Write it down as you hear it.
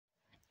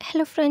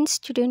Hello friends,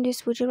 today in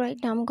this video right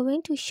now I'm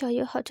going to show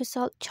you how to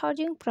solve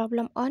charging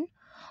problem on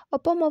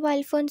OPPO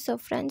mobile phone. So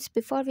friends,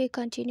 before we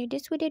continue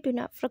this video, do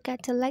not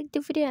forget to like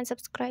the video and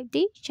subscribe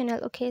the channel.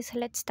 Okay, so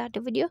let's start the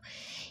video.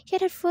 Here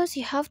at first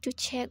you have to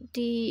check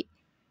the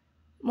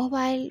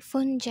mobile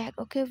phone jack,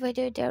 okay,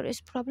 whether there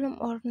is problem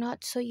or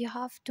not. So you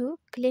have to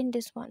clean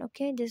this one,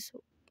 okay, this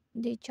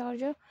the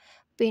charger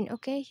pin.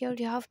 Okay, here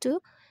you have to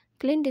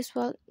clean this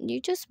one. You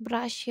just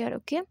brush here,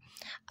 okay.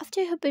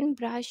 After you have been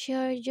brush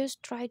here,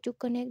 just try to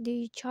connect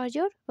the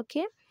charger,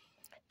 okay.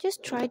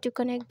 Just try to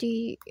connect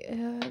the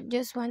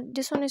this one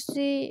is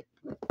the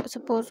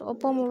suppose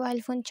OPPO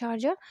mobile phone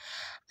charger,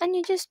 and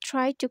you just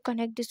try to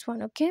connect this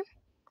one, okay.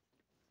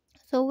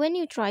 So when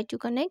you try to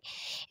connect,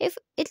 if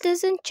it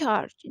doesn't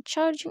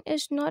charging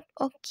is not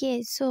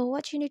okay. So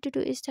what you need to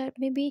do is that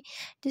maybe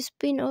this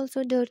pin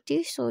also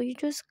dirty, so you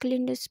just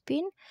clean this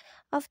pin.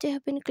 After you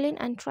have been clean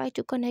and try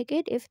to connect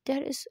it, if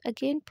there is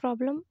again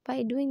problem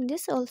by doing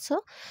this also,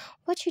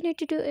 what you need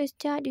to do is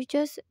that you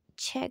just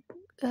check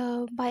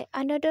by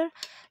another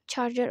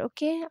charger,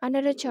 okay,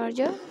 another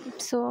charger.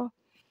 So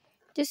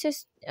this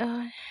is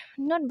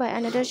not by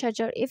another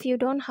charger. If you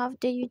don't have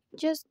the, you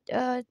just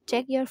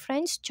check your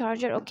friend's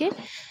charger, okay.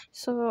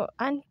 So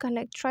and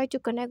connect, try to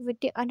connect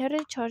with the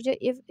another charger.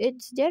 If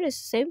it's there is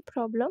same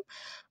problem,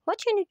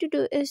 what you need to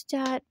do is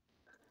that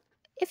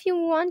if you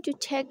want to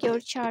check your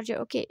charger,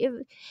 okay,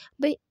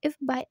 if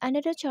by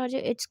another charger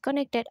it's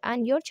connected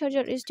and your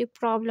charger is the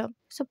problem,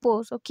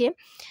 suppose, okay.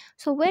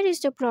 So where is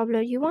the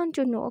problem you want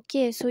to know,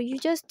 okay. So you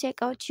just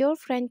take out your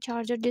friend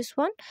charger, this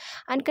one,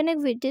 and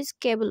connect with this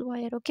cable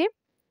wire, okay.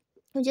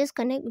 You just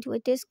connect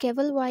with this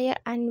cable wire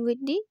and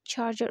with the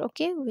charger,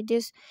 okay, with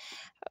this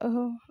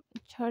uh,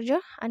 charger,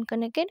 and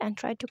connect it and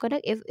try to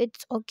connect. If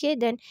it's okay,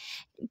 then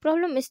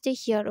problem is still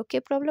here,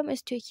 okay, problem is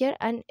still here.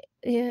 And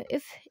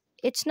if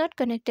it's not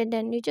connected,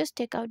 then you just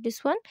take out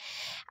this one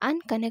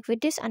and connect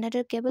with this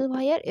another cable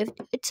wire. If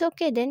it's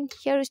okay, then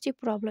here is the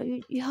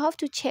problem. You have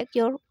to check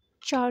your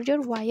charger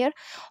wire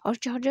or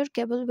charger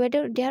cable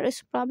whether there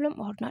is problem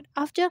or not.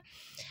 After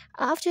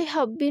you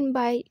have been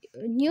buy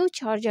new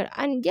charger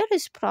and there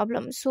is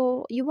problem,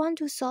 so you want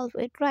to solve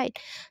it, right?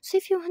 So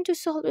if you want to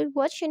solve it,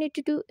 what you need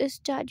to do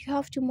is that you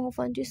have to move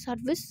on to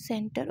service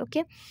center,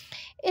 okay.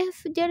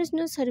 If there is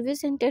no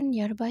service center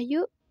nearby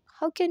you,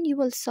 how can you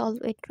will solve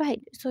it,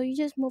 right? So you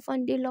just move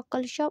on the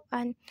local shop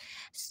and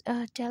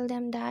tell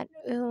them that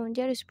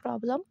there is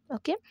problem,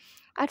 okay.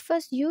 At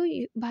first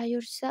you by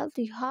yourself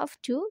you have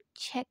to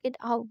check it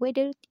out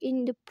whether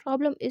in the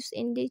problem is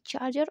in the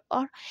charger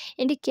or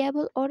in the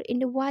cable or in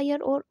the wire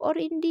or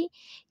in the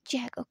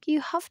jack, okay.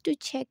 You have to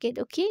check it,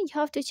 okay. You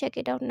have to check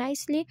it out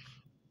nicely,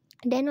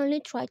 then only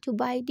try to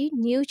buy the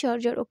new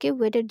charger, okay,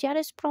 whether there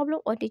is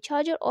problem on the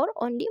charger or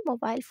on the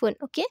mobile phone,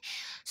 okay.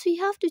 So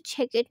you have to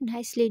check it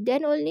nicely,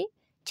 then only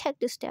check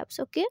the steps,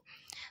 okay.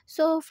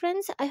 So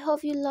friends, I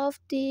hope you love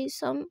the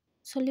some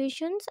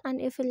solutions,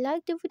 and if you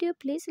like the video,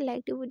 please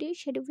like the video,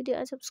 share the video,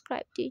 and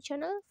subscribe to the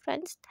channel.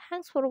 Friends,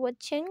 thanks for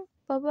watching.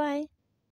 Bye bye.